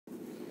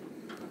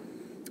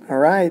All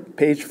right,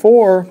 page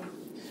 4.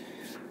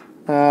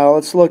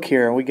 Let's look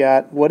here. We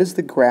got, what is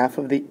the graph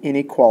of the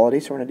inequality?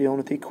 So we're not dealing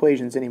with the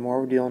equations anymore.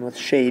 We're dealing with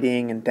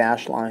shading and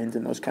dashed lines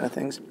and those kind of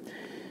things.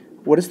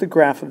 What is the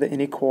graph of the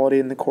inequality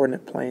in the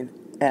coordinate plane?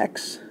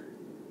 X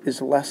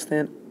is less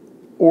than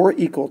or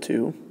equal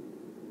to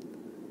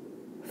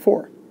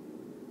 4.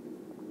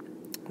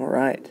 All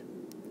right.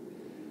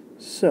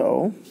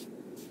 So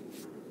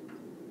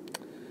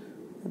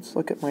let's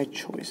look at my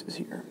choices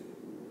here.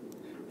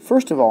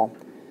 First of all,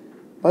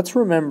 let's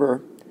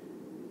remember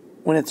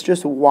when it's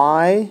just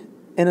y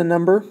in a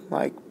number,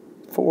 like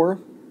 4,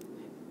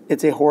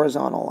 it's a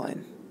horizontal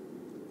line.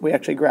 We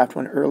actually graphed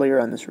one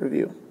earlier on this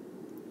review.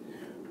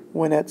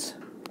 When it's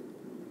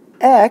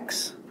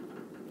x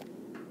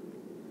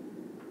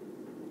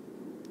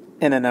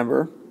in a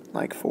number,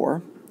 like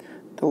 4,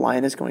 the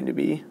line is going to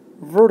be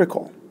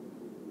vertical.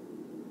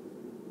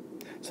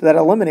 So that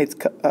eliminates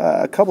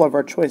a couple of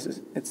our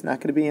choices. It's not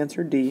going to be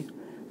answer D,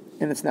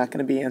 and it's not going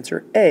to be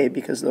answer A,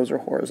 because those are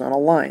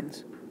horizontal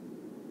lines.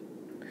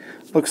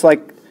 Looks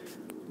like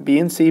B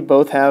and C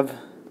both have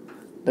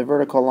the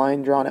vertical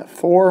line drawn at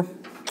 4.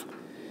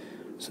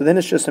 So then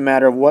it's just a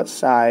matter of what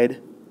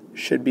side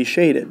should be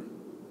shaded.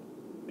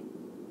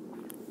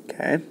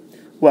 Okay,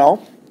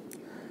 well,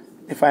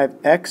 if I have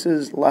x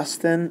is less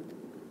than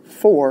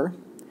 4,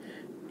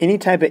 any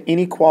type of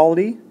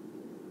inequality,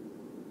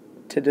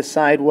 to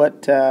decide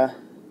what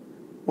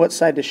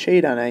side to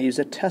shade on, I use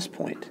a test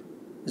point,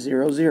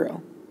 0,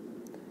 0.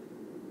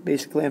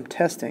 Basically, I'm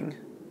testing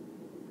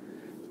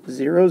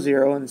 0,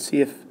 0 and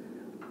see if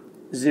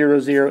 0,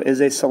 0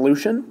 is a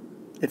solution,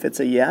 if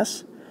it's a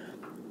yes,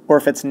 or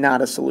if it's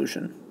not a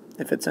solution,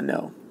 if it's a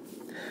no.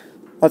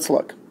 Let's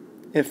look.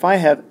 If I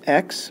have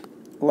x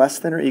less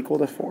than or equal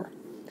to 4,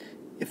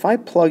 if I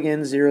plug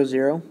in 0,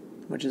 0,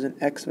 which is an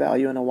x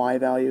value and a y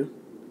value,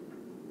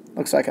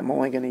 looks like I'm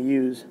only going to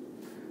use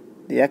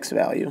the x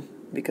value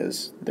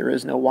because there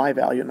is no y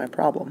value in my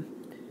problem.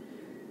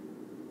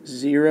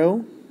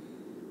 0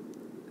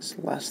 is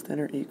less than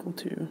or equal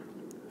to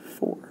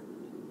 4.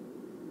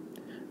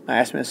 I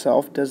ask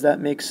myself, does that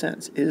make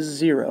sense? Is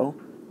 0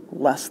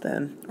 less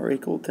than or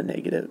equal to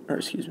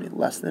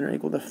less than or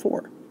equal to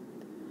 4?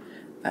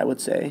 I would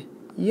say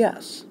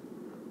yes.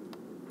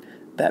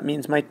 That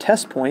means my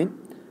test point,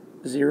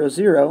 0,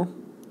 0,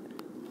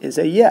 is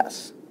a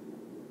yes.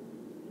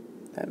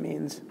 That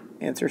means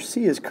answer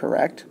C is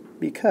correct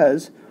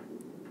because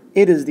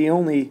it is the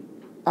only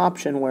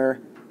option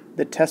where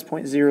the test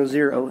point 0,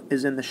 0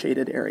 is in the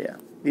shaded area.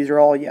 These are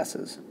all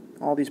yeses.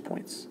 All these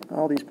points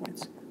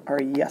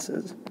are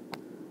yeses.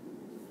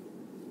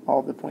 All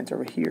of the points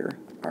over here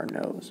are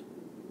no's.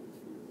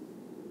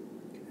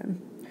 Okay.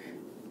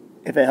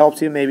 If it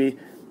helps you, maybe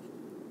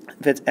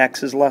if it's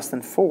x is less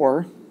than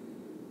 4,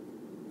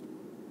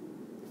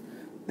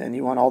 then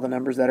you want all the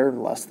numbers that are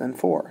less than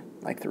 4,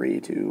 like 3,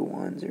 2,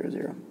 1, 0,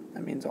 0.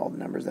 That means all the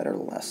numbers that are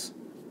less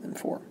than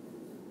 4.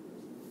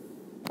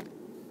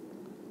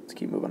 Let's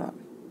keep moving on.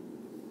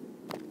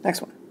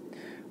 Next one.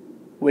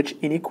 Which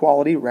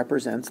inequality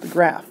represents the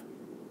graph?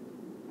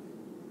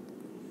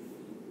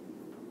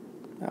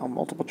 Now,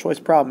 multiple choice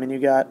problem, and you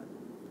got,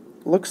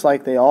 looks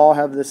like they all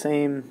have the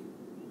same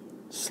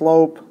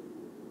slope.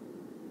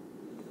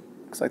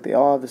 Looks like they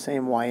all have the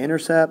same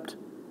y-intercept.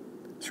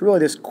 So really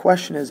this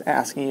question is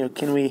asking you,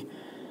 can we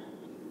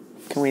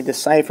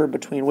decipher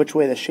between which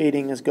way the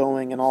shading is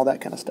going and all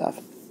that kind of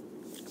stuff?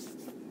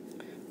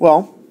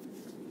 Well,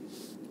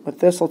 with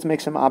this, let's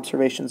make some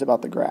observations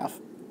about the graph.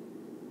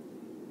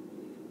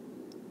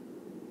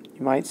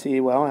 You might see,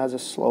 well, it has a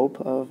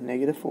slope of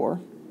 -4.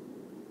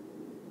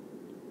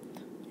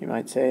 You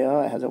might say,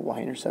 oh, it has a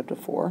y-intercept of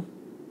 4.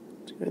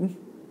 That's good.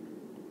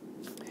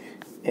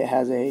 It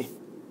has a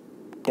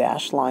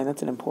dashed line.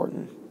 That's an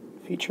important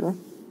feature.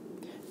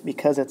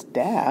 Because it's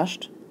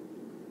dashed,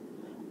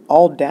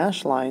 all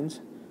dashed lines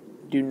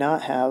do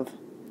not have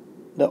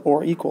the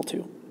or equal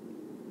to.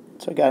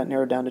 So I got it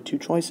narrowed down to 2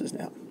 choices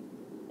now.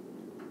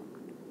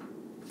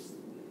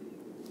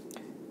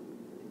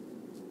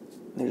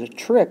 There's a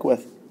trick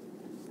with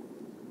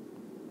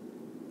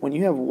when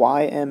you have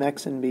y, m,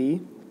 x, and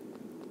b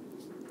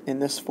in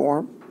this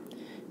form,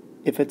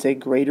 if it's a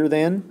greater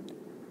than,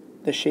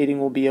 the shading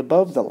will be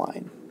above the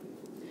line.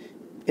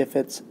 If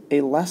it's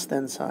a less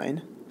than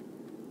sign,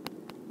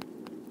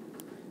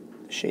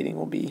 the shading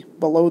will be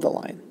below the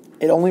line.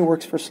 It only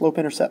works for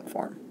slope-intercept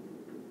form.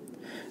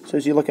 So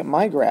as you look at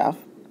my graph,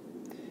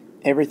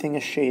 everything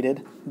is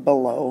shaded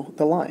below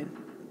the line,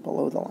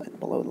 below the line,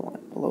 below the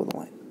line, below the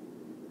line.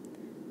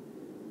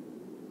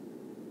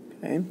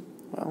 Okay,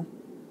 well,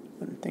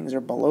 when things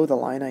are below the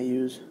line, I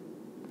use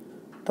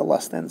the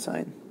less than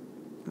sign.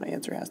 My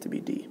answer has to be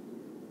D.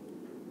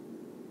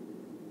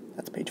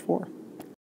 That's page 4.